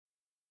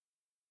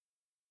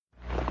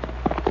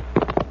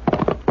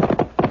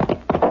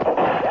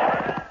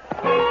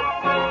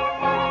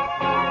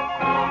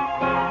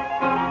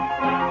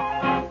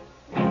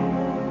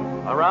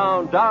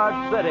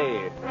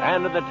comedy.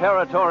 And in the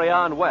territory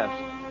on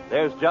West,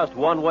 there's just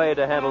one way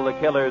to handle the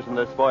killers and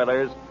the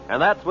spoilers,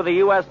 and that's with a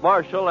U.S.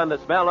 Marshal and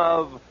the smell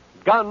of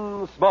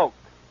Gunsmoke.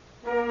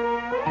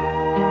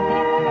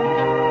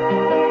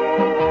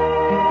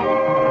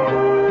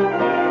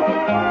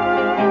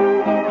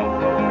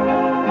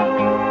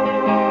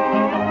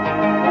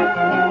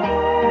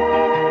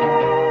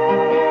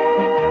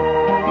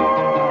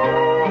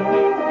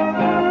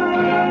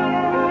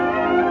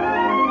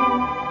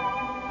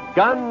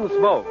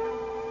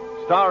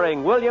 Gunsmoke,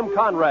 starring William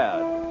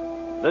Conrad.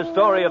 The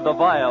story of the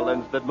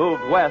violence that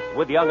moved west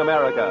with young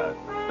America.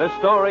 The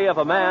story of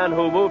a man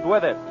who moved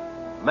with it.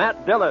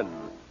 Matt Dillon,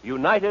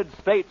 United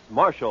States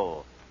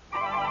Marshal.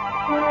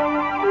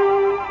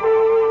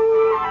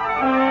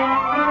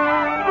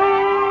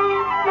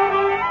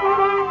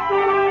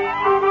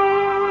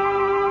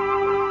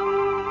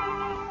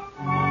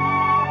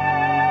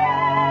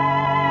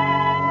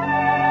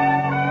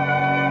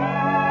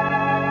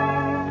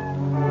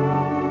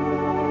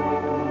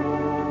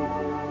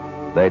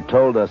 They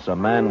told us a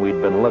man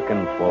we'd been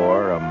looking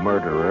for, a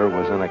murderer,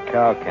 was in a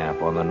cow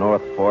camp on the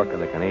North Fork of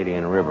the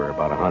Canadian River,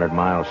 about 100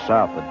 miles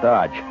south of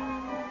Dodge.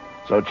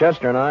 So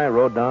Chester and I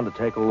rode down to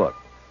take a look.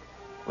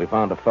 We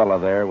found a fella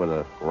there with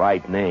a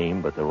right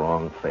name but the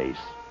wrong face.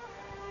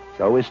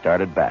 So we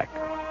started back.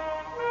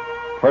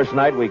 First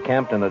night we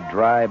camped in a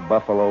dry,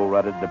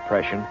 buffalo-rutted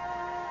depression.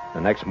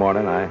 The next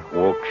morning I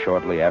woke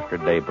shortly after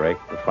daybreak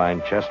to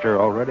find Chester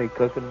already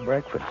cooking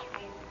breakfast.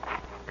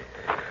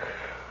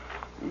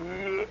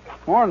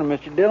 Morning,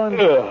 Mr.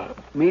 Dillon.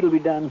 Meat'll be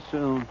done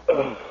soon.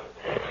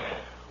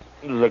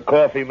 Is the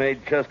coffee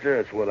made,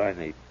 Chester? That's what I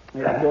need.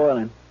 It's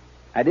boiling.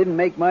 I didn't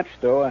make much,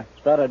 though. I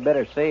thought I'd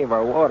better save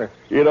our water.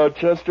 You know,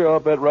 Chester, I'll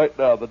bet right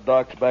now the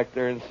doc's back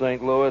there in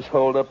St. Louis,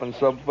 holed up in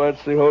some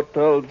fancy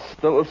hotel and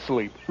still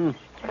asleep.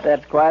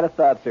 That's quite a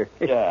thought, sir.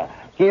 Yeah.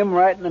 Him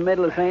right in the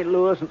middle of St.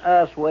 Louis and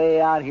us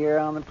way out here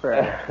on the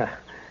prairie.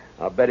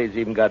 I'll bet he's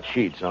even got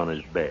sheets on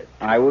his bed.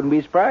 I wouldn't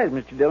be surprised,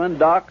 Mr. Dillon.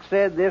 Doc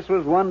said this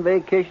was one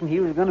vacation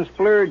he was going to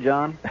splurge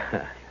on.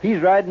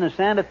 He's riding the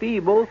Santa Fe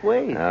both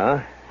ways.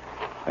 Huh?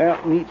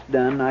 Well, meat's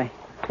done. I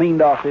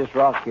cleaned off this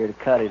rock here to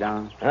cut it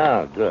on.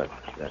 Oh, good.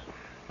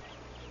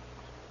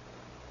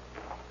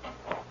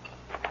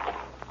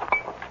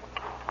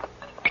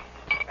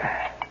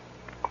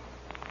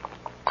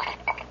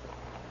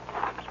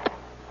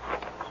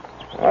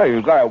 Well,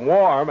 you got it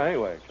warm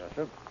anyway,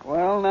 Chester.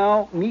 Well,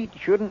 now, meat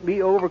shouldn't be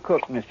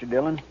overcooked, Mr.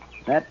 Dillon.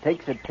 That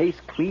takes the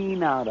taste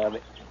clean out of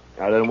it.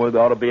 Now, then we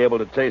ought to be able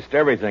to taste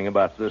everything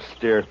about this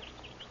steer.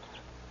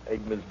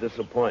 Eggman's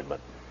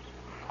disappointment.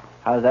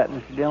 How's that,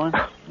 Mr. Dillon?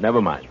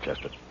 Never mind,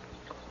 Chester.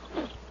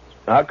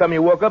 How come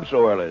you woke up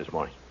so early this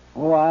morning?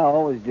 Oh, I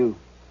always do.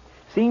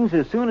 Seems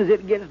as soon as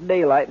it gets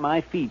daylight,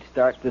 my feet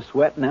start to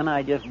sweat, and then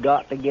I just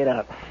got to get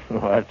up. Well,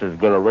 that's as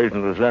good a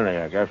reason as any,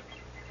 I guess.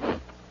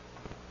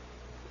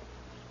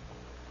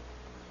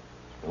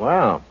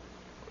 Wow.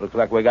 Looks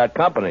like we got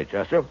company,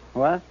 Chester.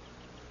 What?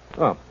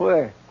 Oh.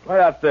 Where? Right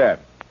out there.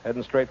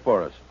 Heading straight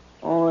for us.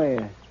 Oh,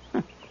 yeah.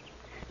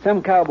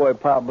 Some cowboy,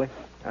 probably.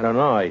 I don't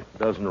know. He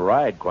doesn't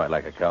ride quite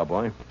like a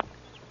cowboy.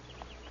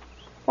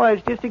 Why,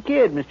 it's just a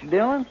kid, Mr.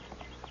 Dillon.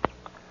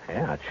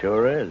 Yeah, it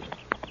sure is.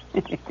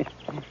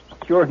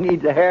 Sure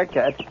needs a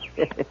haircut.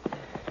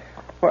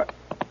 What?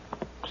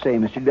 Say,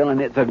 Mr. Dillon,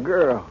 it's a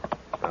girl.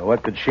 Now,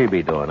 what could she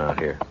be doing out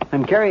here?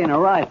 I'm carrying a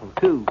rifle,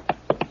 too.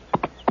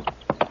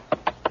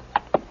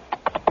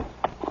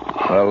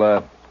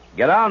 Well,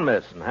 get on,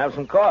 miss, and have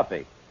some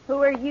coffee. Who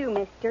are you,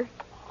 mister?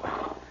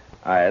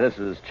 Hi, this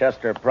is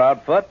Chester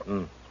Proudfoot,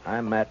 and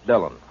I'm Matt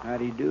Dillon. How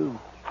do you do?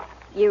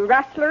 You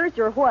rustlers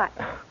or what?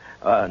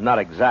 Not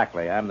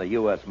exactly. I'm the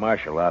U.S.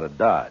 Marshal out of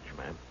Dodge,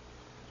 ma'am.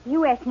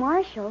 U.S.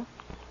 Marshal?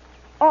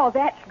 Oh,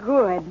 that's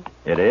good.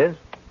 It is?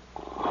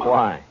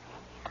 Why?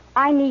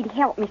 I need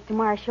help, Mr.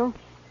 Marshal.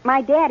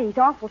 My daddy's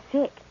awful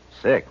sick.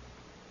 Sick?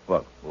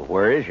 Well,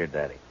 where is your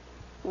daddy?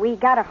 We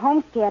got a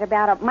homestead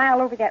about a mile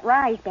over that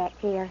rise back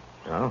there.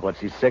 Oh, what's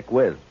he sick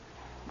with?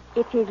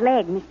 It's his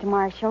leg, Mr.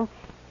 Marshal.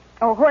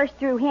 A horse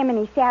threw him and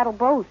his saddle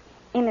both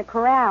in the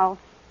corral,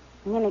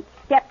 and then it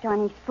stepped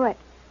on his foot.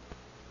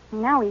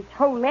 Now his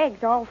whole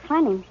leg's all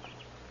funny.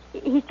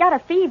 He's got a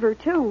fever,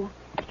 too.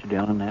 Mr.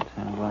 Dillon, that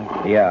sounds like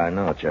it. Yeah, I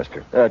know,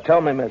 Chester.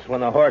 Tell me, miss,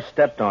 when the horse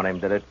stepped on him,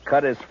 did it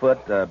cut his foot,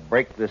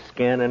 break the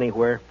skin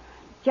anywhere?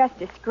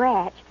 Just a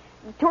scratch.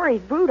 Tore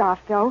his boot off,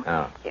 though.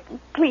 Oh.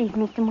 Please,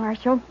 Mr.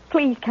 Marshal,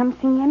 please come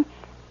see him.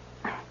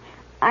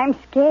 I'm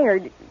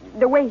scared,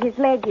 the way his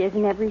leg is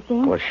and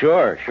everything. Well,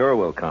 sure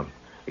we'll come.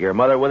 Your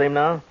mother with him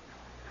now?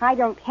 I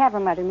don't have a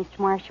mother, Mr.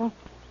 Marshal.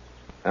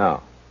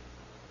 Oh.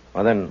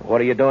 Well, then,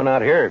 what are you doing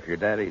out here if your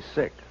daddy's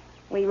sick?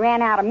 We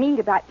ran out of meat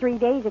about 3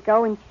 days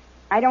ago, and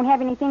I don't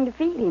have anything to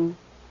feed him.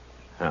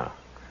 Oh.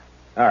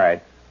 All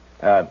right.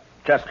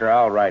 Chester,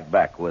 I'll ride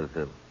back with...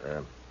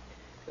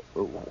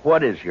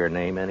 what is your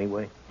name,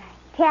 anyway?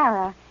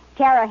 Tara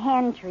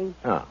Hantry.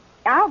 Oh.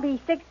 I'll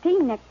be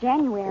 16 next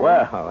January.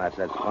 Well,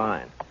 that's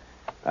fine.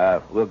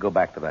 We'll go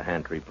back to the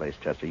Hantry place,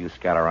 Chester. You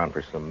scout around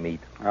for some meat.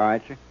 All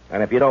right, sir.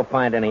 And if you don't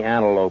find any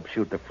antelope,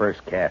 shoot the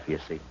first calf you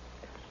see.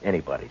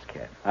 Anybody's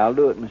calf. I'll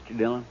do it, Mr.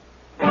 Dillon.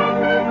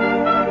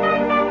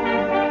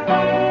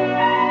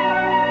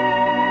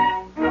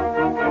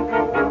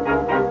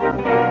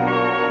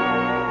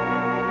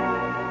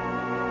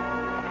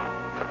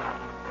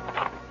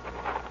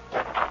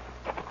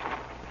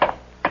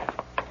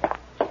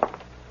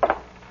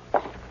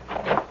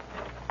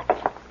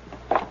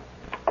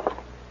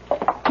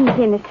 He's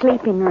in the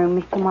sleeping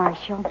room, Mr.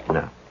 Marshall.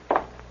 No.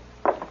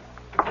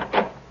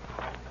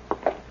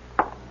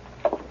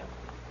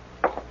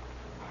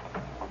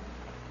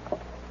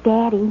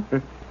 Daddy.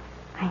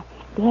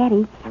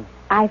 Daddy,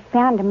 I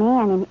found a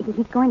man, and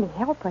he's going to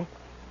help us.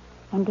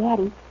 And,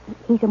 Daddy,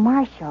 he's a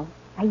marshal,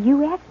 a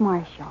U.S.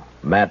 marshal.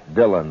 Matt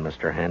Dillon,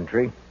 Mr.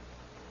 Hantry.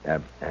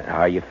 How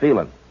are you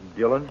feeling?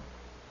 Dillon?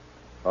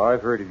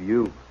 I've heard of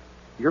you.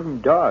 You're from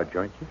Dodge,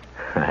 aren't you?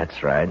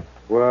 That's right.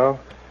 Well,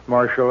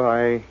 Marshal,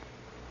 I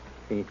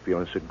ain't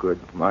feeling so good.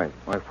 My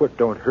foot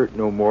don't hurt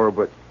no more,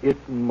 but it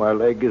and my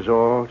leg is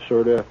all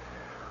sort of,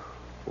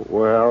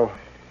 well,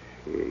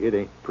 it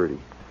ain't pretty.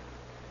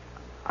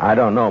 I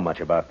don't know much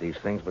about these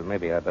things, but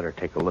maybe I better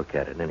take a look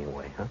at it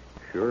anyway, huh?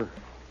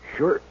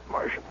 Sure,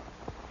 Marshal.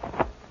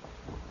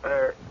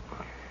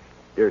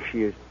 There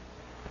she is.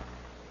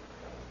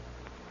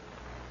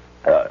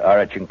 All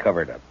right, you can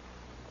cover it up.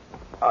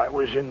 I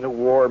was in the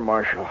war,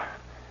 Marshal.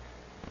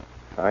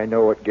 I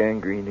know what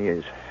gangrene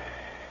is.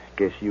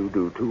 Guess you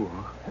do, too,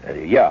 huh?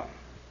 Yeah.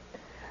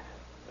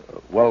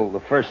 Well, the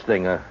first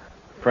thing, a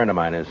friend of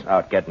mine is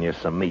out getting you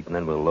some meat, and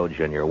then we'll load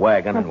you in your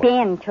wagon. Well,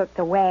 Ben took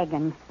the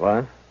wagon.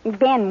 What?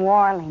 Ben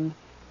Warling.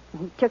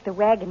 He took the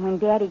wagon when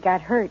Daddy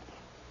got hurt.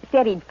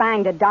 Said he'd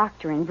find a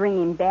doctor and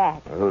bring him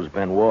back. Who's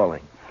Ben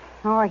Walling?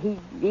 Oh,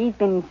 he's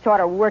been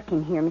sort of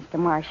working here, Mr.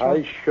 Marshall.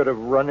 I should have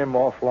run him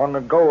off long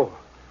ago.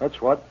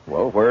 That's what.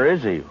 Well, where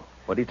is he?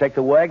 What'd he take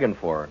the wagon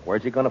for?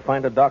 Where's he going to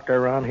find a doctor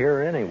around here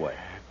anyway?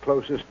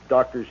 Closest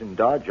doctor's in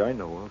Dodge I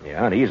know of.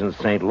 Yeah, and he's in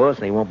St. Louis,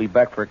 and he won't be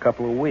back for a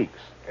couple of weeks.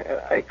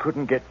 I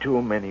couldn't get to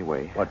him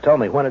anyway. Well, tell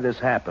me, when did this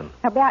happen?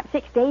 About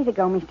 6 days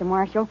ago, Mr.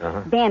 Marshall.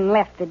 Uh-huh. Ben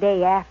left the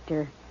day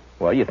after.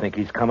 Well, you think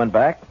he's coming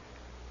back?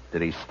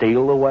 Did he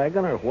steal the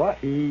wagon or what?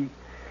 He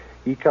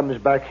comes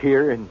back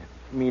here and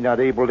me not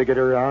able to get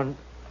around.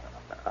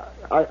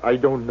 I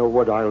don't know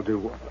what I'll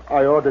do.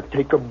 I ought to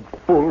take a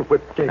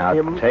bullwhip to Now,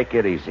 him. take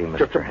it easy,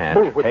 Just a Mr. Hand.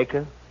 bullwhip. Take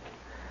it.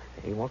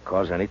 He won't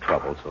cause any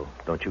trouble, so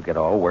don't you get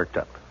all worked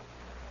up.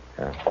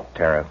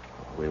 Tara,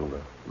 we'll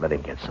let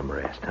him get some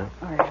rest, huh?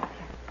 All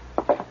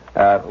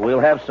right. We'll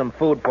have some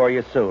food for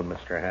you soon,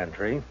 Mr.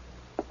 Hantry.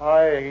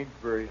 I ain't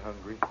very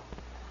hungry.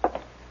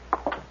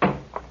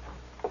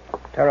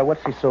 Tara,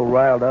 what's he so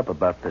riled up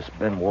about this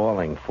Ben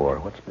Walling for?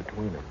 What's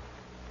between them?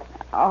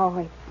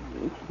 Oh,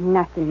 it's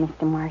nothing,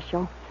 Mr.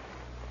 Marshall.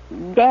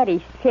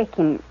 Daddy's sick,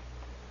 and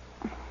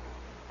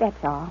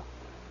that's all.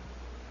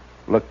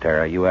 Look,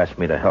 Tara, you asked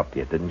me to help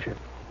you, didn't you?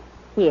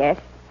 Yes,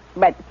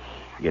 but...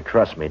 You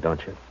trust me,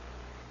 don't you?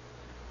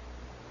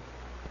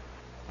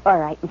 All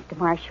right, Mr.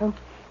 Marshall.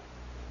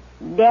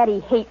 Daddy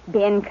hates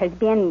Ben because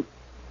Ben...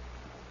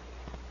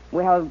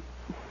 Well,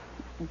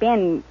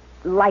 Ben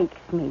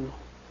likes me.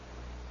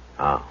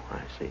 Oh,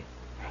 I see.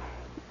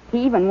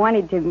 He even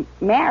wanted to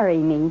marry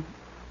me.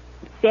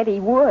 Said he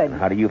would. And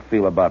how do you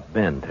feel about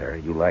Ben, Tara?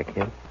 You like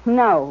him?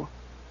 No.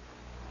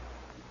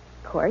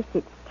 Of course,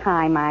 it's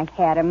time I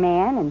had a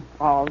man and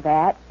all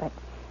that, but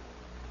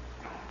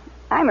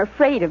I'm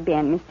afraid of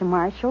Ben, Mr.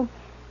 Marshall.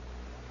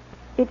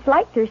 It's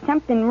like there's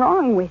something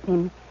wrong with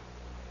him.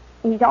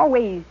 He's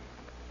always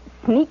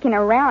sneaking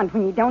around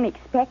when you don't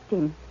expect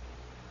him.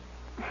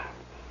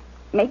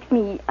 Makes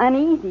me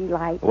uneasy,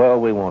 like. Well,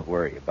 we won't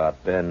worry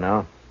about Ben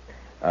now.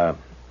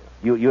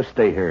 You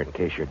stay here in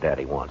case your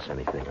daddy wants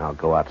anything. I'll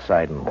go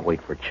outside and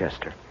wait for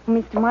Chester.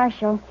 Mr.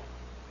 Marshall.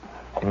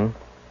 Hmm?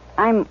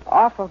 I'm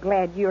awful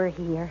glad you're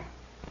here.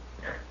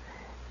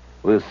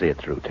 We'll see it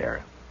through,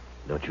 Tara.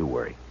 Don't you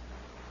worry.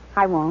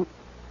 I won't.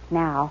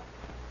 Now.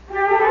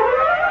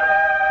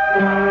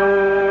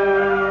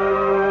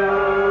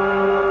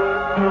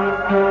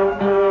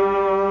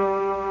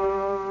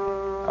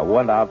 I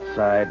went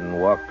outside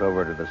and walked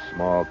over to the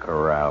small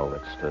corral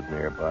that stood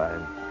nearby.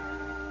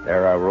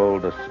 There I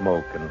rolled a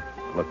smoke and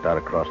looked out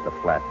across the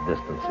flat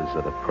distances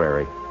of the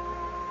prairie.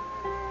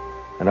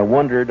 And I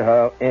wondered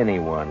how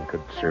anyone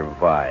could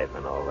survive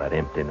in all that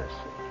emptiness.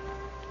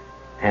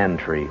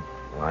 Hantry,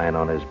 lying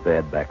on his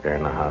bed back there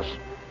in the house.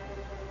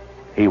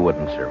 He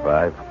wouldn't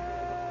survive.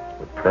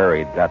 The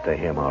prairie had got to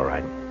him all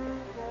right.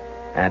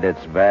 And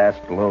its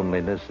vast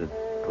loneliness had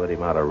put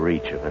him out of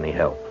reach of any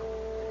help.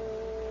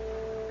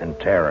 And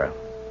Tara,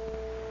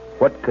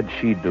 what could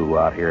she do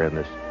out here in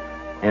this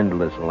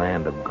endless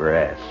land of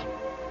grass?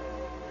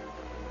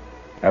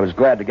 I was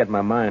glad to get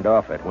my mind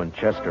off it when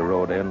Chester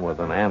rode in with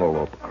an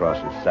antelope across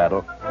his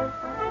saddle.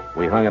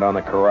 We hung it on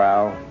the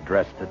corral,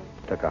 dressed it,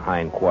 took a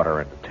hind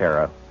quarter into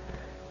Tara,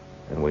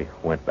 and we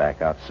went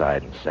back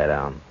outside and sat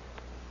down.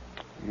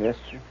 Yes,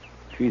 sir.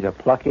 She's a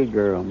plucky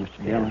girl,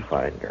 Mr. Dillon. Yeah,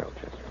 fine girl,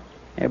 Chester.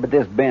 Yeah, but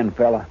this Ben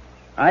fella,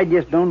 I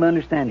just don't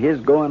understand his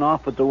going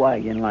off with the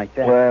wagon like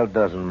that. Well, it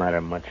doesn't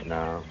matter much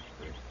now.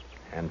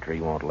 Entry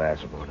won't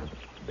last more than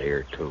a day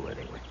or two,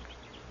 anyway.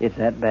 It's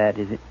that bad,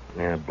 is it?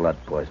 Yeah, blood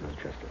poisoning,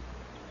 Chester.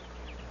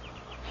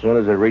 As soon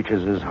as it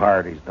reaches his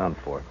heart, he's done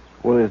for.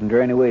 Well, isn't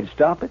there any way to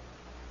stop it?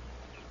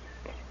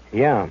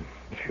 Yeah,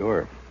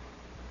 sure.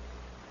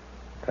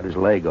 Cut his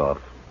leg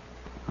off.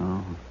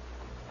 Oh.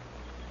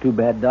 Too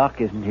bad Doc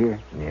isn't here.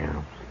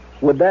 Yeah.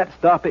 Would that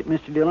stop it,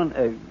 Mr.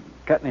 Dillon?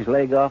 Cutting his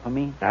leg off, I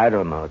mean? I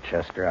don't know,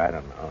 Chester. I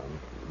don't know.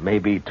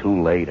 Maybe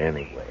too late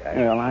anyway.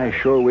 Well, I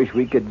sure wish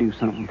we could do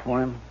something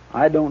for him.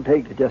 I don't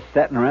take to just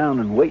sitting around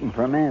and waiting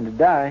for a man to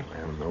die.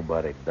 Well,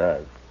 nobody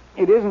does.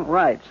 It isn't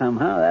right,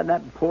 somehow.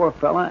 That poor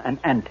fella.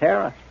 And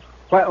Tara.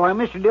 Why,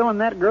 Mr. Dillon,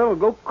 that girl will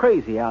go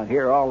crazy out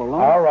here all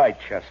alone. All right,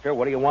 Chester.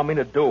 What do you want me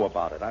to do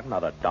about it? I'm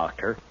not a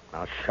doctor.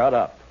 Now, shut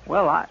up.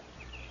 Well,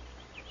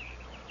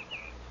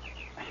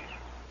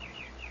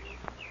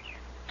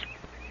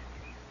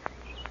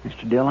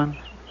 Mr. Dillon,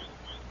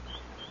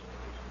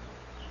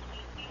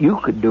 you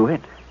could do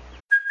it.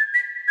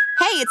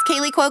 Hey, it's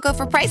Kaylee Cuoco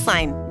for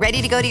Priceline.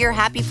 Ready to go to your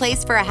happy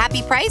place for a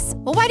happy price?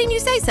 Well, why didn't you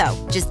say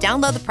so? Just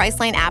download the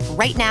Priceline app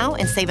right now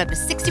and save up to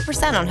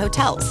 60% on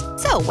hotels.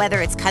 So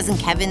whether it's Cousin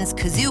Kevin's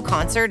Kazoo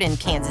Concert in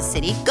Kansas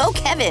City, go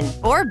Kevin,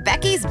 or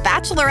Becky's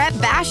Bachelorette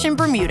Bash in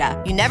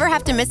Bermuda, you never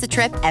have to miss a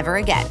trip ever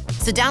again.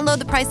 So download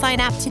the Priceline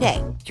app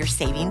today. Your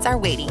savings are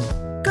waiting.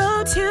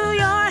 Go to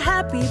your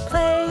happy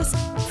place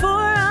for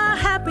a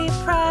happy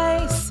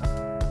price.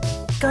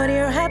 Go to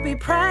your happy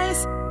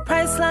price,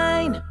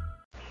 Priceline.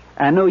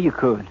 I know you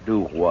could.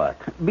 Do what?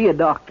 Be a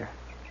doctor.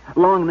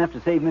 Long enough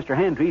to save Mr.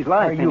 Hantree's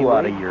life, Are you anyway.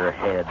 out of your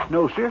head?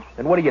 No, sir.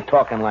 Then what are you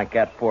talking like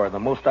that for? The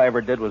most I ever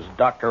did was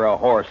doctor a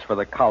horse for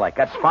the colic.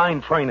 That's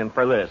fine training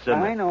for this, isn't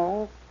I it?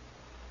 know.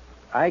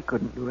 I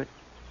couldn't do it.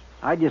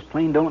 I just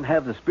plain don't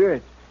have the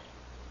spirit.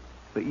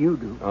 But you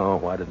do. Oh,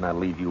 why didn't I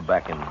leave you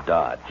back in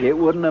Dodge? It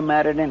wouldn't have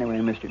mattered anyway,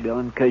 Mr.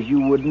 Dillon, because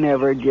you would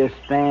never just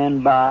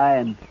stand by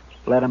and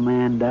let a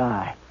man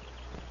die.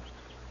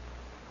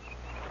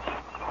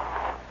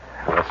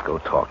 Let's go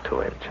talk to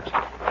him, Chester.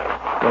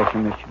 Yes, sir,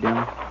 Mr.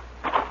 Dillon.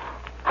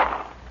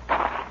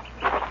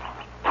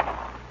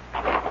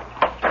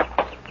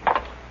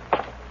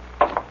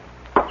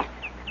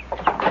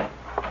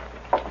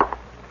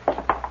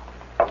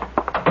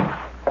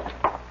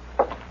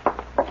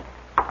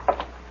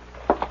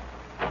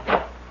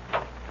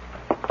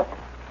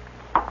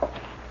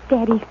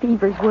 Daddy's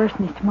fever's worse,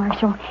 Mr.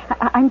 Marshall.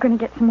 I'm going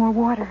to get some more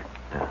water.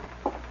 Yeah.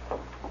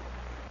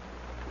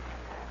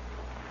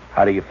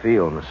 How do you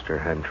feel,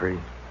 Mr. Hentry?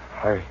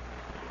 I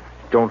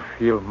don't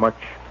feel much,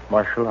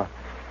 Marshal.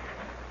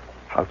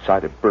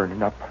 Outside of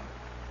burning up.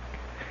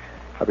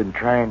 I've been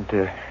trying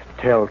to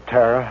tell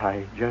Tara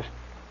I just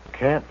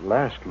can't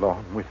last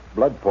long with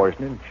blood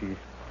poisoning. She's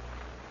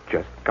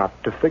just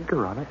got to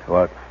figure on it.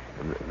 Well,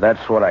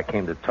 that's what I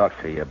came to talk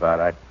to you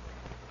about.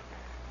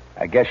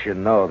 I guess you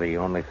know the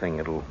only thing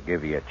that'll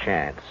give you a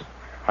chance.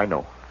 I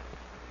know.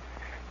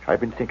 I've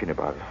been thinking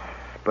about it.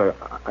 But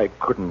I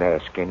couldn't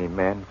ask any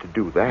man to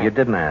do that. You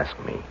didn't ask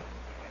me.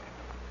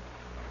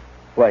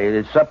 Well,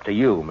 it's up to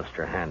you,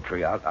 Mr.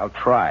 Hantry. I'll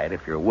try it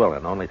if you're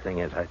willing. Only thing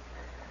is,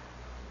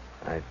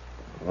 I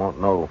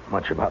won't know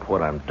much about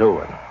what I'm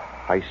doing.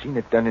 I seen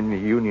it done in the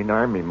Union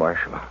Army,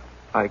 Marshal.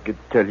 I could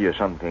tell you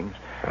some things.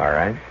 All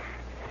right.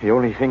 The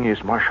only thing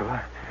is, Marshal,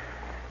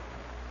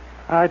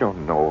 I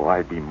don't know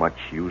I'd be much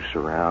use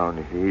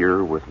around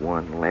here with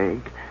one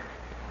leg.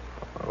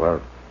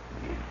 Well,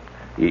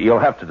 you'll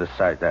have to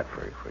decide that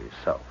for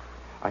yourself.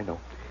 I know.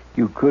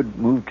 You could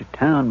move to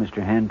town,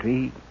 Mr.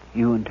 Hantry,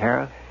 you and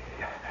Tara.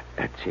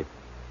 That's it,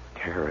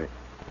 Tara.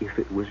 If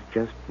it was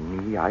just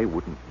me, I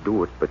wouldn't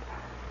do it, but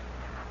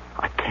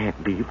I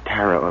can't leave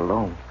Tara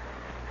alone.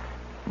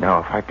 Now,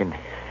 if I can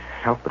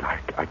help it,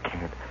 I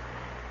can't.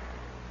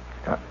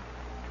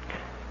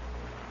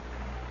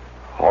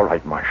 All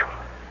right, Marshal.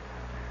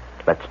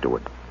 Let's do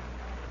it.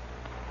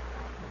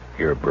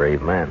 You're a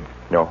brave man.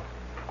 No,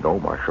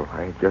 Marshal.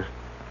 I just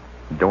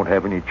don't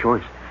have any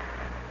choice.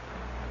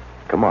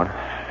 Come on.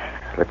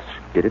 Let's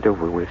get it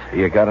over with.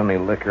 You got any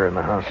liquor in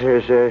the house?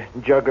 There's a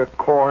jug of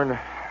corn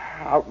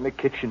out in the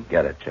kitchen.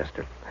 Get it,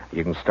 Chester.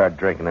 You can start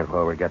drinking it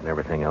while we're getting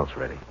everything else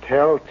ready.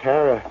 Tell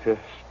Tara to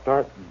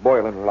start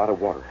boiling a lot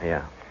of water.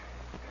 Yeah.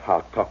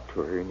 I'll talk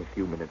to her in a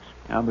few minutes.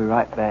 I'll be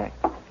right back.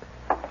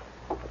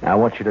 Now, I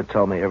want you to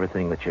tell me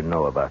everything that you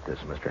know about this,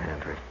 Mr.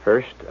 Hantry.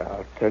 First,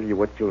 I'll tell you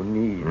what you'll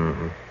need.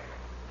 Mm-hmm.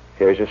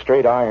 There's a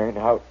straight iron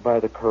out by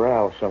the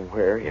corral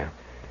somewhere. Yeah.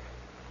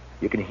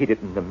 You can heat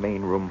it in the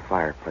main room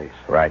fireplace.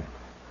 Right.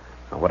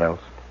 Now, what else?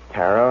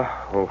 Tara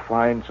will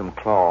find some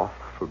cloth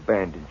for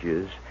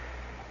bandages.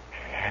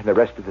 And the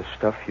rest of the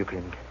stuff you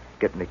can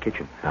get in the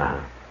kitchen. Uh-huh.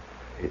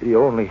 The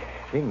only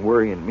thing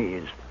worrying me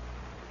is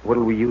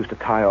what'll we use to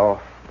tie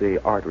off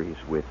the arteries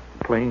with?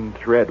 Plain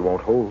thread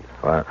won't hold.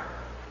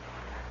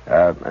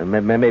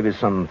 Maybe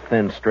some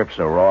thin strips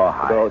of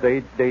rawhide. No,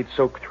 they'd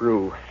soak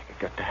through. You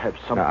got to have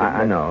something. No,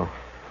 I know.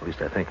 At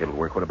least I think it'll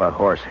work. What about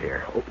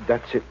horsehair? Oh,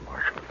 that's it,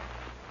 Marshal.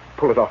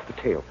 Pull it off the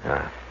tail.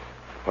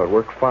 Well, it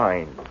worked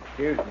fine.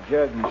 Here's the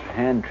jug, Mr.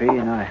 Handtree,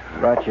 and I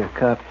brought you a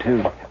cup,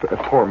 too.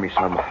 Pour me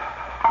some.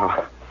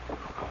 I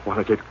want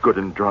to get good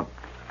and drunk.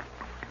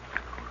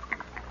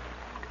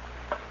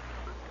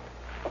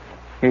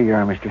 Here you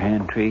are, Mr.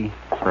 Handtree.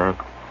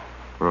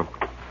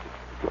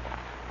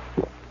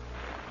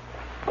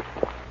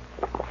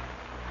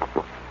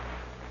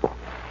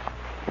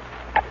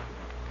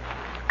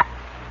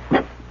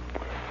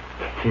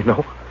 You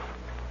know,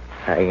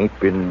 I ain't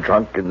been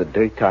drunk in the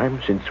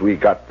daytime since we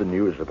got the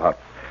news about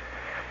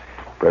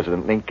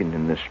President Lincoln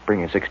in the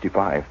spring of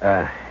 '65.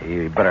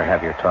 You better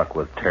have your talk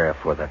with Tara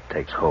before that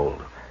takes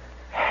hold.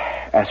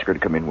 Ask her to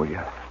come in, will you?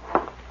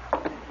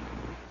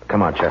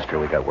 Come on, Chester.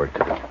 We got work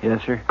to do.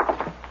 Yes, sir.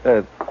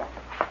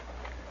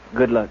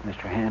 Good luck,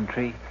 Mr.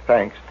 Handtree.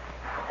 Thanks.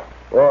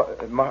 Well,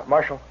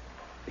 Marshal.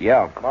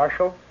 Yeah.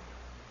 Marshal,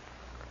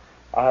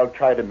 I'll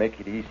try to make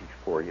it easy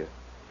for you.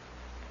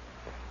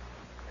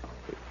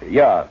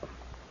 Yeah.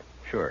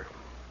 Sure.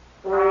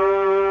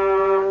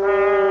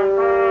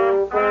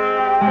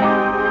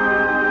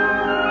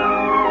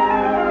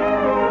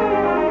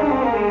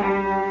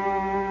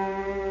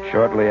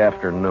 Shortly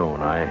after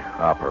noon, I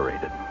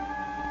operated.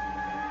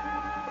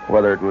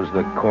 Whether it was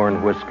the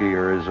corn whiskey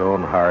or his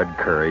own hard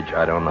courage,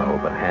 I don't know,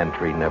 but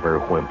Handtree never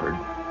whimpered.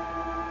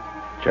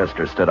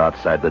 Chester stood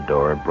outside the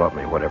door and brought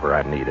me whatever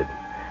I needed.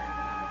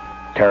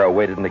 Tara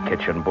waited in the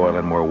kitchen,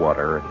 boiling more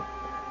water and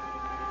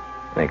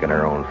thinking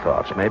her own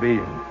thoughts. Maybe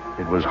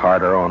it was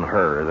harder on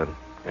her than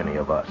any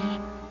of us.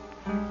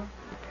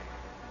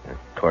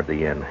 Toward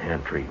the end,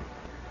 Handtree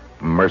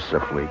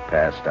mercifully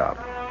passed out.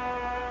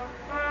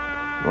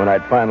 When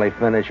I'd finally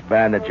finished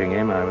bandaging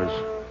him, I was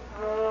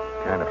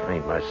kind of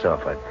faint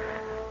myself. I'd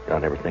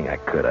done everything I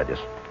could. I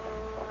just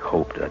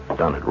hoped I'd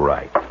done it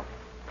right.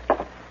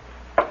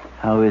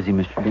 How is he,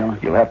 Mr. Dillon?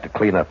 You'll have to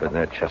clean up in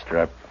there, Chester.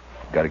 I've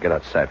got to get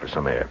outside for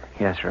some air.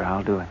 Yes, sir,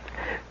 I'll do it.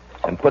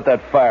 And put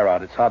that fire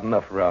out. It's hot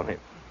enough around here.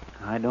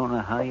 I don't know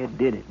how you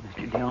did it,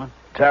 Mr. Dillon.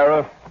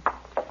 Tara?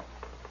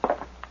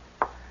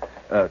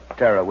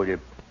 Tara, will you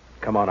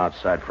come on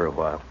outside for a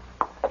while?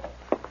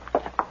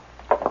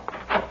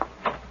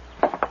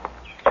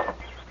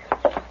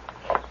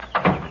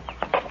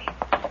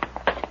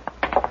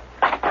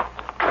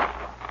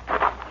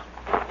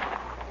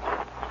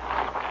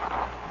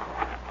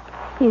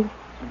 Is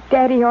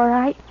Daddy all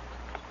right?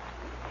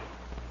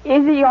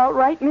 Is he all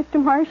right,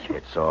 Mr. Marshall?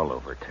 It's all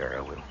over,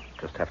 Tara. We'll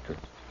just have to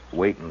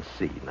wait and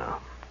see now.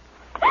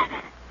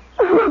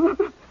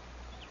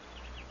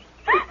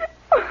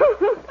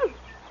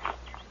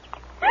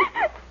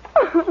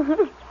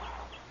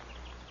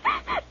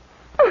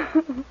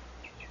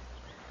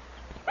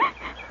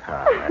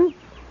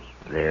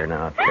 There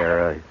now,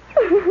 Tara.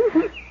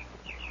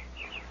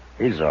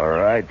 He's all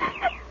right.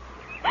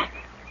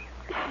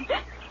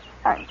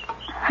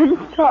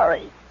 I'm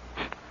sorry,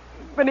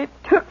 but it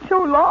took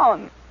so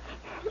long.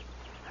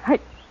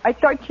 I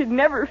thought you'd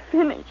never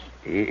finish.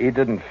 He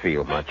didn't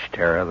feel much,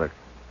 Tara. The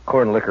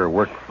corn liquor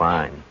worked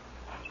fine.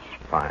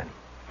 Fine.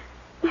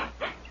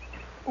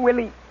 Will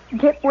he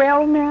get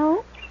well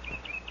now?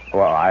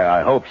 Well,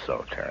 I hope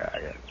so,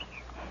 Tara.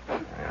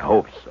 I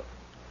hope so.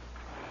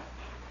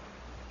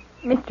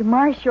 Mr.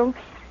 Marshall,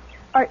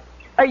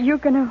 are you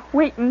going to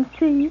wait and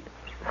see?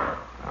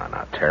 Oh,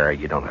 now, Tara,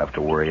 you don't have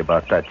to worry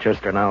about that,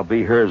 Chester, and I'll be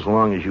here as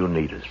long as you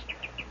need us.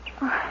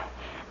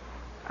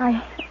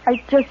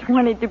 I just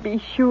wanted to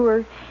be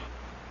sure.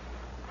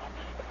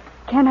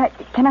 Can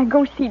I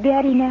go see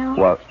Daddy now?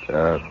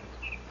 Well,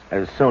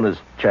 as soon as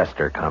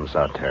Chester comes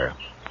out, Tara,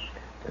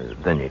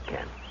 then you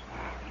can.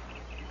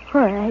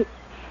 All right.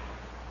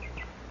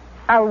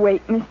 I'll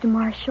wait, Mr.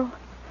 Marshall.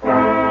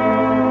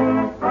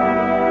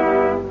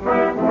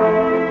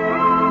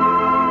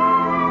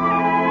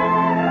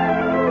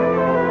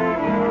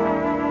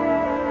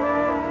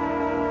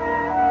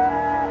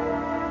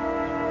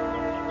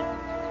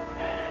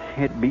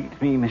 It beats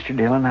me, Mr.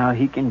 Dillon, how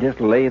he can just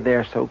lay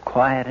there so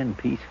quiet and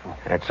peaceful.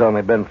 It's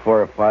only been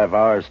 4 or 5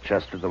 hours,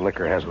 Chester. The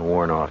liquor hasn't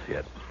worn off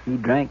yet. He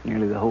drank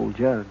nearly the whole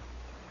jug.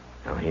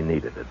 No, he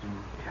needed it.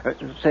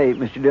 Say,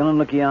 Mr. Dillon,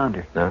 look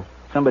yonder. No?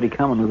 Somebody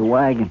coming with a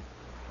wagon.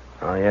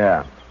 Oh,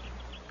 yeah.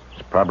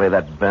 It's probably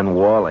that Ben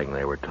Walling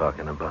they were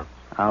talking about.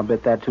 I'll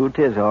bet that's who it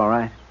is, all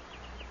right.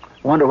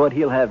 Wonder what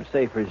he'll have to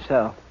say for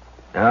himself.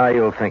 Ah,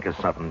 you'll think of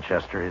something,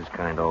 Chester. His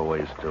kind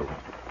always do.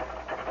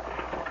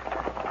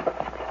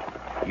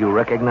 You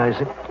recognize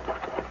him?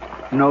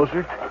 No,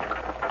 sir.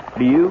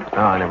 Do you?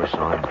 No, I never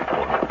saw him before.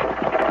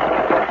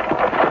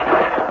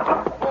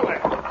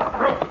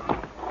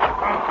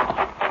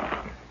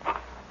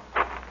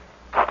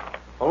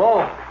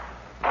 Hello.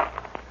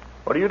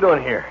 What are you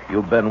doing here?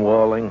 You Ben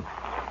Walling?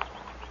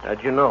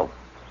 How'd you know?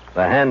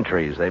 The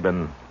Handtrees, they've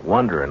been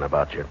wondering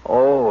about you.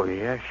 Oh,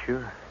 yeah,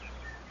 sure.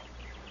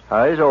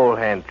 How's old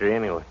Handtree,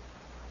 anyway?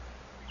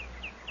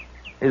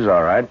 He's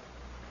all right.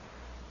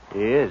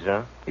 He is,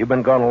 huh? You've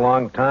been gone a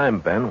long time,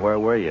 Ben. Where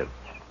were you?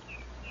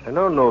 I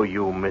don't know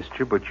you,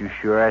 mister, but you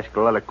sure ask a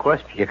lot of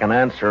questions. You can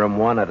answer them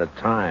one at a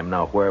time.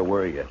 Now, where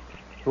were you?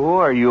 Who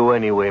are you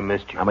anyway,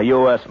 mister? I'm a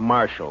U.S.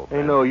 Marshal.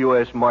 Ain't no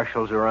U.S.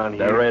 Marshals around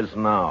here. There is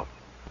now.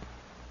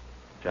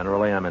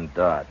 Generally, I'm in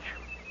Dodge.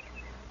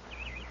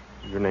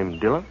 Your name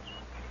Dillon?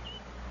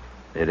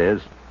 It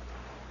is.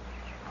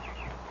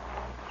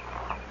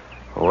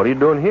 What are you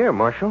doing here,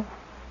 Marshal?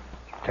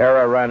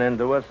 Tara ran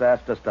into us,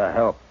 asked us to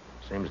help.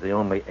 Seems the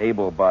only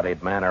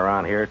able-bodied man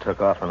around here took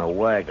off in a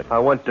wagon. I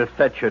went to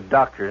fetch a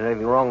doctor. Is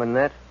anything wrong in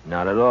that?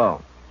 Not at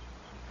all.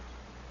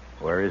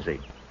 Where is he?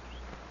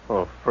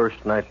 Well,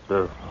 first night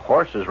the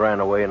horses ran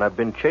away, and I've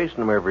been chasing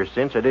them ever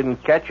since. I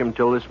didn't catch him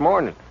till this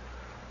morning.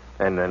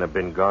 And then I've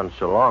been gone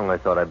so long, I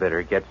thought I'd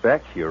better get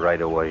back to you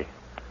right away.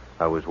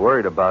 I was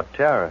worried about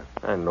Tara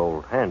and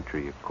old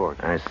Handtree, of course.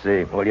 I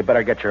see. Well, you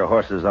better get your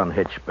horses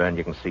unhitched, Ben.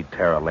 You can see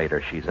Tara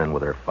later. She's in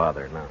with her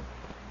father now.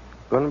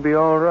 Gonna be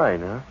all right,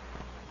 huh?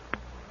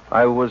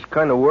 I was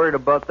kind of worried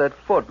about that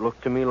foot.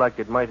 Looked to me like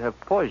it might have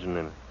poison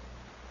in it.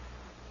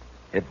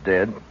 It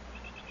did.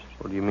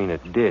 What do you mean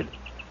it did?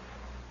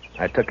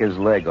 I took his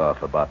leg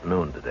off about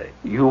noon today.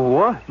 You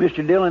what?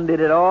 Mr. Dillon did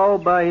it all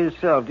by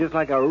himself, just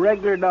like a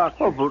regular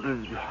doctor. Oh, but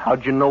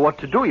how'd you know what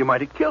to do? You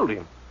might have killed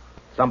him.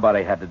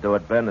 Somebody had to do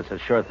it, Ben. It's a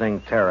sure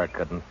thing Tara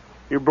couldn't.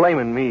 You're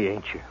blaming me,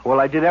 ain't you? Well,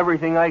 I did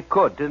everything I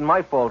could. It isn't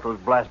my fault those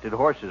blasted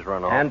horses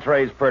run off.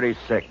 Handtree's pretty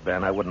sick,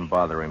 Ben. I wouldn't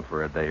bother him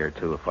for a day or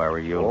two if I were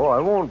you. Oh, I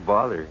won't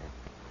bother you.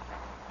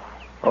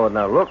 Oh,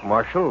 now look,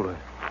 Marshal.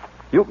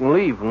 You can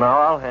leave now.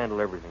 I'll handle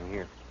everything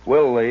here.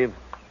 We'll leave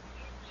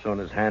as soon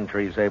as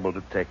Handtree's able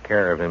to take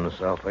care of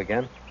himself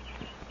again.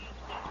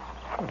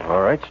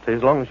 All right, stay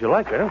as long as you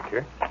like. I don't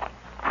care.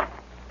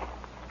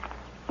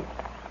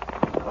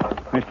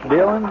 Mr.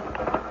 Dillon,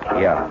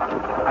 Yeah.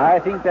 I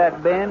think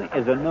that Ben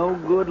is a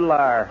no-good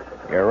liar.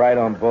 You're right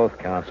on both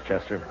counts,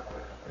 Chester.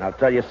 And I'll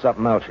tell you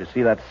something else. You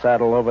see that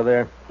saddle over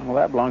there? Well,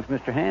 that belongs to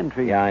Mr.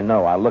 Handtree. Yeah, I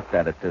know. I looked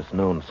at it this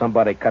noon.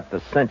 Somebody cut the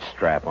cinch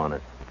strap on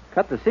it.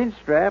 Cut the cinch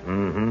strap?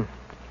 Mm-hmm.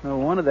 No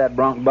wonder that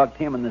bronc bucked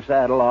him in the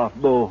saddle off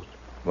both.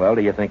 Well,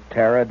 do you think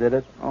Tara did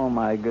it? Oh,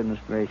 my goodness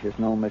gracious,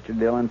 no, Mr.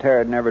 Dillon.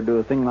 Tara'd never do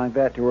a thing like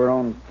that to her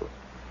own...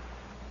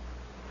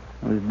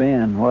 It was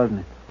Ben,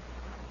 wasn't it?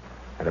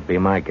 That'd be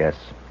my guess.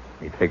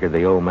 He figured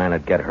the old man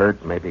would get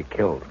hurt, maybe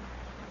killed.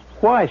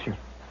 Why, sir?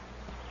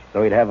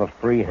 So he'd have a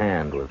free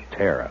hand with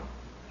Tara.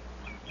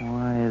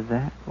 Why,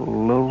 that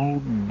low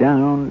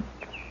down...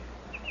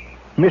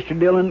 Mr.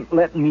 Dillon,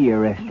 let me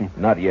arrest him.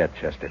 Not yet,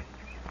 Chester.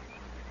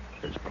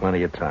 There's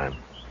plenty of time.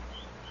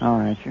 All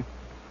right, sir.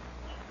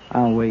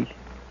 I'll wait.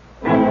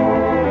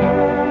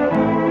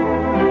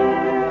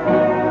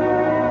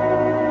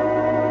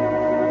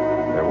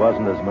 There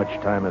wasn't as much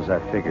time as I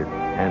figured.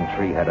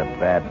 Handtree had a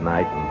bad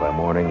night, and by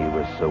morning he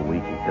was so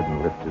weak he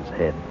couldn't lift his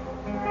head.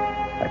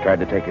 I tried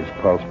to take his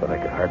pulse, but I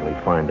could hardly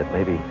find it.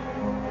 Maybe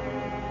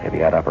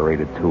I'd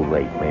operated too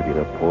late. Maybe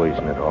the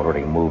poison had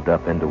already moved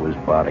up into his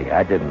body.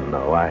 I didn't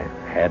know. I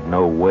had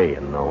no way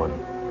of knowing.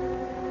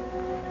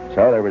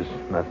 So there was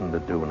nothing to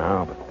do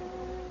now but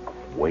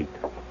wait.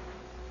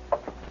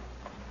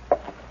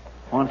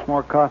 Want some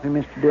more coffee,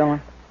 Mr.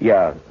 Dillon?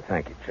 Yeah,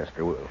 thank you,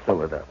 Chester. We'll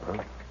fill it up,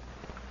 huh?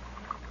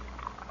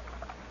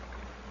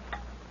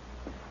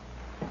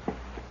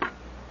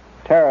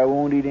 Tara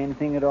won't eat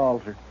anything at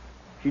all, sir.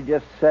 She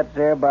just sat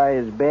there by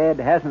his bed,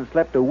 hasn't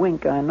slept a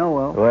wink I know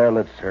of. Well,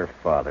 it's her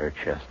father,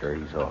 Chester.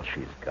 He's all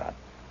she's got.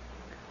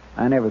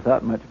 I never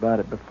thought much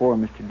about it before,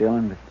 Mr.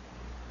 Dillon, but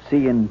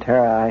seeing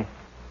Tara, I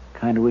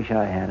kind of wish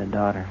I had a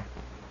daughter.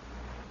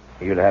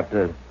 You'd have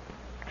to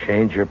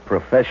change your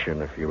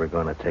profession if you were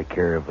going to take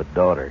care of a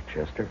daughter,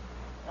 Chester.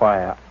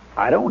 Why,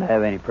 I don't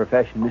have any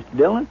profession, Mr.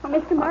 Dillon. Oh,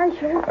 Mr.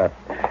 Marshall.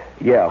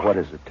 Yeah, what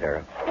is it,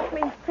 Tara?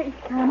 Please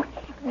come.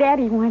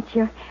 Daddy wants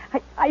you.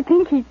 I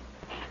think he's...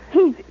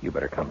 You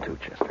better come too,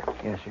 Chester.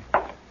 Yes, sir.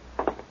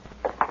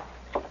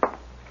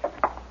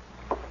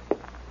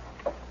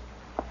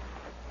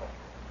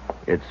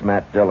 It's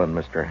Matt Dillon,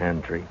 Mr.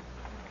 Handtree.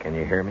 Can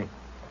you hear me?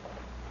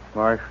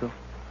 Marshal,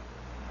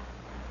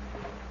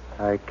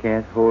 I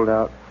can't hold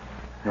out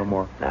no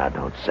more. Now,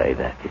 don't say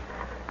that.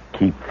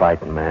 Keep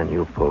fighting, man.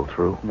 You'll pull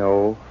through.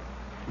 No,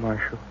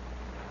 Marshal.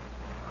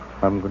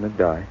 I'm going to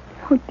die.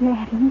 Oh,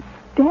 Daddy.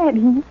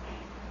 Daddy.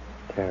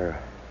 Tara.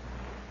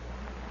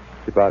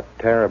 It's about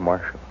Tara,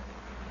 Marshal.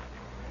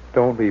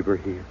 Don't leave her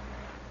here.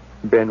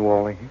 Ben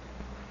Walling,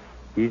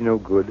 he's no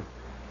good.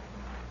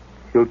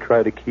 He'll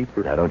try to keep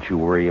her. Now, don't you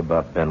worry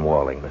about Ben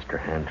Walling, Mr.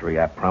 Handtree.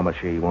 I promise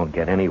you he won't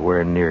get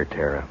anywhere near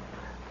Tara.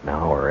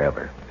 Now or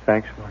ever.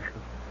 Thanks,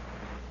 Marshal.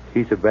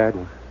 He's a bad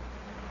one.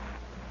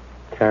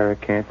 Tara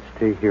can't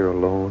stay here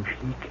alone.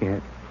 She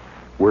can't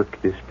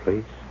work this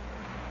place.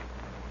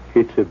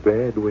 It's a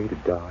bad way to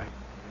die.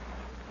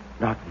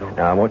 Not knowing.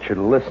 Now, I want you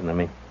to listen to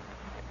me.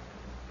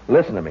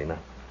 Listen to me now.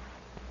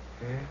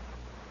 Yeah?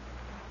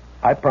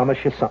 I promise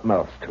you something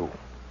else, too.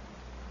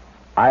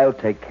 I'll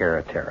take care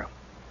of Tara.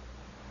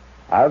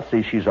 I'll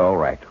see she's all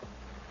right.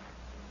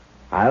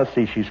 I'll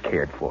see she's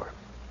cared for.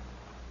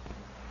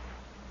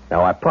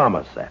 Now, I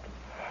promise that.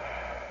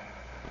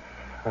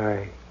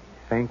 I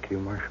thank you,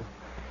 Marshal.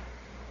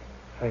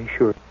 I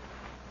sure.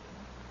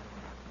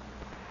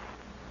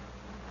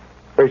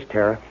 Where's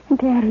Tara?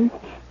 Daddy,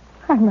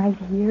 I'm right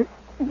here.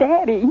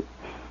 Daddy.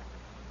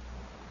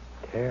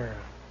 Tara.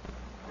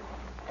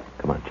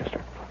 Come on,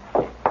 Chester.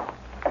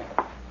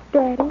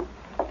 Daddy.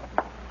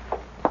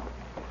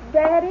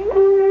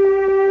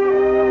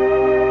 Daddy.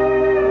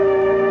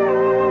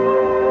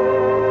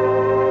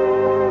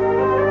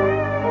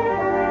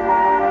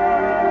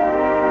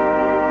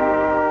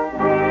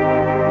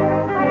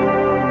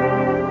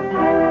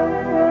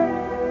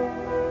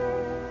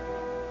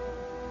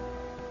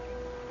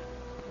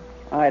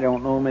 I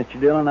don't know, Mr.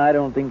 Dillon. I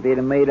don't think they'd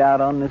have made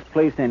out on this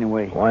place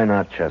anyway. Why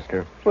not,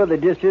 Chester? Well, there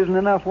just isn't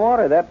enough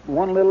water. That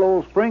one little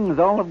old spring is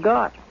all they've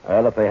got.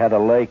 Well, if they had a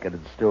lake,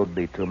 it'd still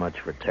be too much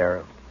for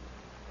Tara.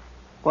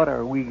 What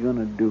are we going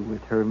to do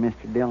with her,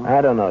 Mr. Dillon?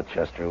 I don't know,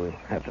 Chester. We'll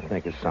have to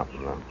think of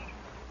something, though.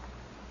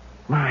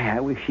 My, I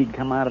wish she'd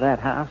come out of that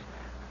house.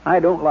 I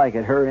don't like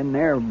it, her in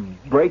there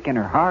breaking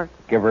her heart.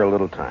 Give her a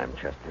little time,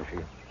 Chester.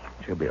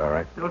 She'll be all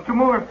right. Don't you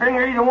move a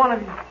finger, either one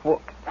of you.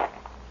 Well,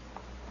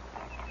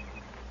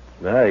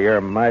 Well, you're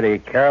mighty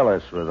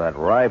careless with that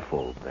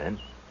rifle, Ben.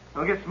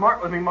 Don't get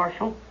smart with me,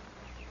 Marshal.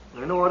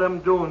 I know what I'm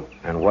doing.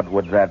 And what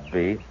would that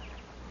be?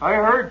 I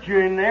heard you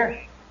in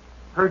there.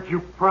 Heard you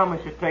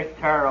promise to take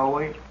Tara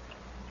away.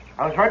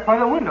 I was right by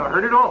the window. I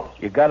heard it all.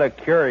 You got a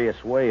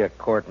curious way of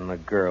courting a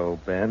girl,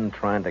 Ben,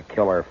 trying to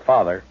kill her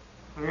father.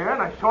 Yeah,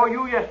 and I saw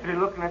you yesterday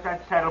looking at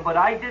that saddle, but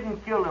I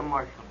didn't kill him,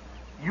 Marshal.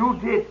 You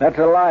did. that's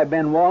a lie,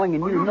 Ben Walling,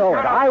 and Well, you you know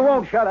shut it. up. I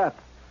won't shut up.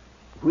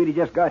 If we'd have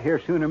just got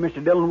here sooner,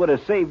 Mr. Dillon would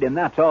have saved him,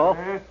 that's all.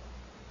 It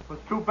was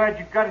too bad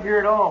you got here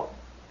at all.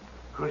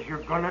 Because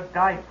you're going to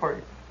die for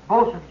it.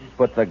 Both of you.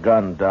 Put the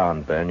gun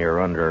down, Ben. You're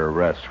under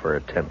arrest for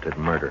attempted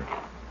murder.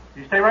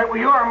 You stay right where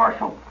you are,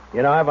 Marshal.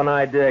 You know, I have an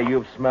idea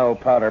you've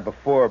smelled powder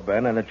before,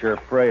 Ben, and that you're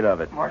afraid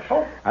of it.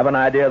 Marshal? I have an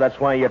idea that's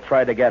why you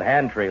tried to get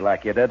Hantry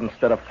like you did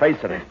instead of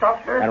facing it.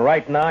 Stop there. And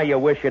right now you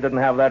wish you didn't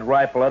have that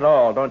rifle at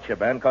all, don't you,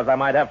 Ben? Because I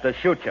might have to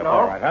shoot you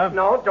for it, huh?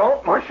 No,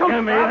 don't, Marshal.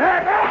 Give me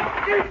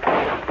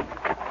that.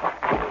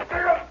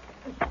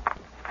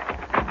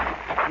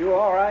 You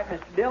all right,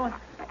 Mr. Dillon?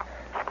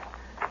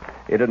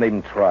 You didn't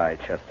even try,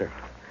 Chester.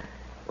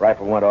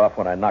 Rifle went off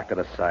when I knocked it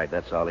aside.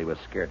 That's all. He was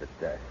scared to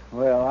death.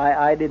 Well,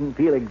 I didn't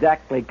feel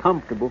exactly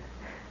comfortable.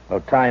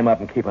 Well, tie him up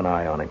and keep an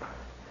eye on him.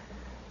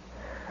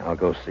 I'll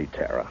go see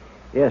Tara.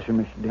 Yes, sir,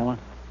 Mr. Dillon.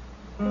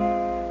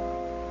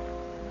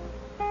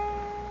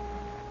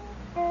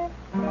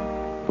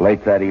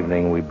 Late that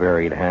evening, we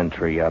buried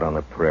Hantry out on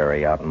the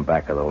prairie, out in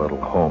back of the little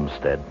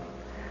homestead.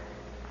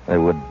 They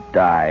would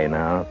die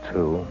now,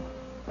 too,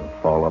 and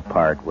fall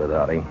apart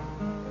without him.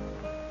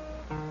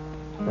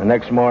 The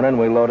next morning,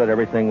 we loaded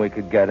everything we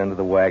could get into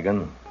the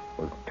wagon.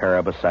 With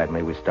Tara beside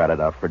me, we started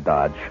out for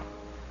Dodge.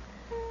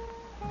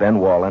 Ben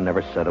Wallen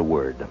never said a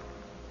word.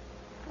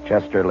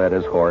 Chester led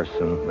his horse,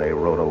 and they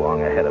rode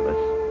along ahead of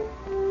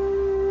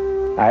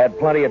us. I had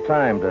plenty of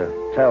time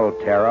to tell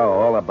Tara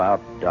all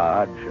about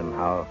Dodge and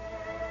how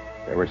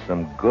there were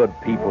some good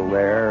people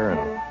there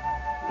and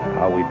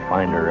how we'd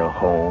find her a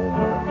home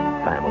and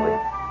a family.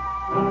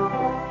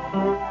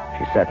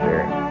 She sat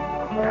there,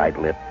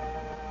 tight-lipped.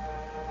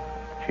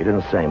 She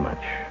didn't say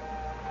much,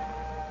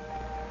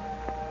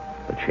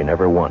 but she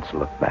never once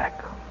looked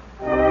back.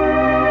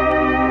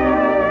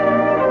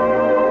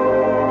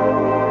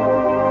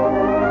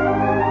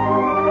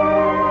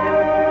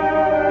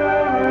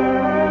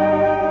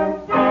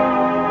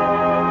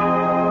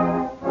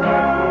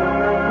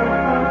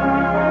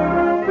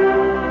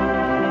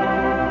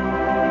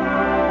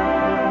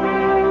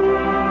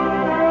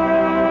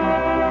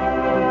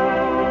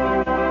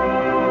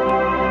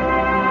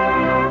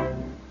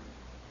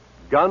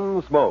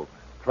 Gunsmoke,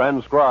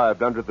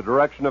 transcribed under the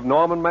direction of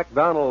Norman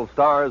MacDonald,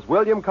 stars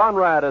William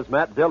Conrad as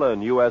Matt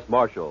Dillon, U.S.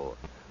 Marshal.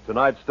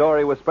 Tonight's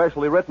story was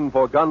specially written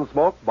for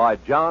Gunsmoke by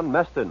John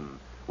Meston,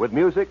 with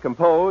music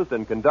composed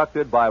and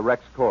conducted by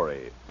Rex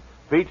Corey.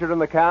 Featured in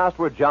the cast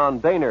were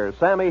John Daner,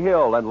 Sammy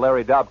Hill, and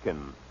Larry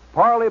Dobkin.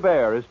 Parley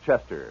Bear is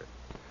Chester.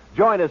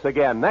 Join us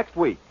again next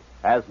week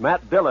as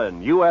Matt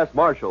Dillon, U.S.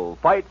 Marshal,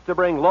 fights to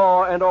bring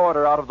law and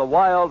order out of the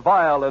wild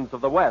violence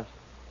of the West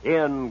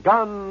in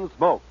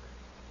Gunsmoke.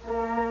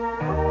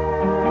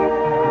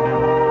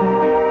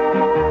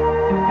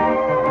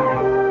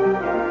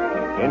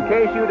 In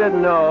case you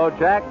didn't know,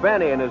 Jack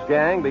Benny and his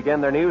gang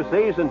begin their new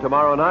season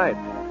tomorrow night.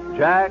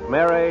 Jack,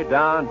 Mary,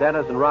 Don,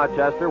 Dennis, and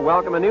Rochester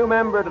welcome a new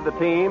member to the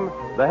team,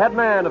 the head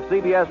man of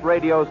CBS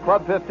Radio's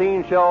Club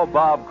 15 show,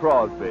 Bob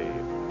Crosby.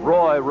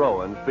 Roy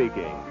Rowan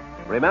speaking.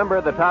 Remember,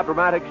 the top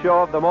dramatic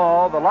show of them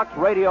all, the Lux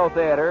Radio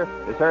Theater,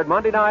 is heard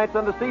Monday nights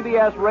on the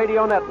CBS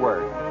Radio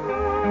Network.